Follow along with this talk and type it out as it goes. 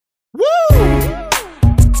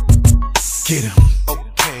Get him.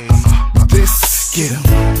 Okay. This, get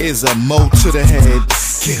him, is a mo to the head.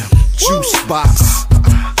 Get him. Juice box.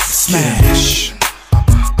 Smash.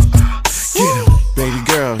 Get him. Baby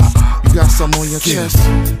girl, you got something on your chest?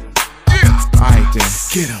 Alright then,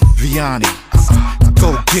 get him. Vianni,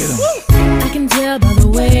 go get him. I can tell by the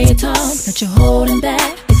way you talk that you're holding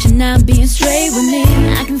back, that you're not being straight with me.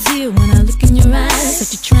 I can see it when I look in your eyes,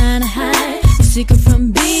 that you're trying to hide the secret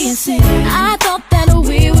from being seen. I thought that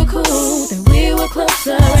we were cool, that we were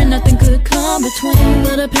closer and nothing could come between.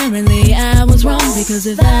 But apparently I was wrong, because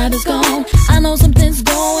if vibe is gone, I know something's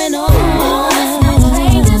going on. Let's not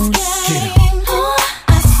play this game.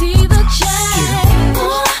 I see the change.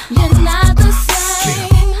 You're not the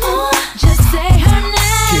same. Just say her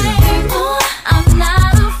name. I'm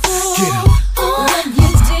not a fool. What you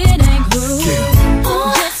did ain't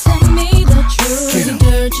cool. Just tell me the truth. The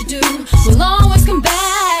dirt you do will always come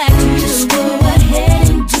back to you. Just go ahead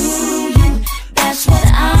and do you. That's what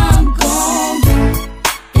I'm gon' do.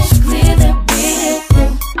 It's clear that we're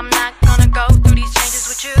through. I'm not gonna go through these changes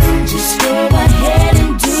with you. Just go ahead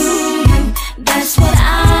and do you. That's what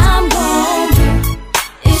I'm gon' do.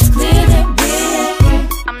 It's clear that we're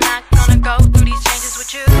through. I'm not gonna go through these changes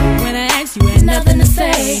with you. When I asked you, had nothing to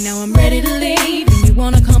say. Now I'm ready to leave, and you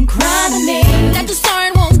wanna come cry to me. That you're sorry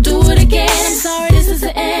and won't do it again. I'm sorry, this is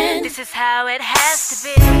the end. This is how it has to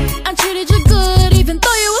be. I treated you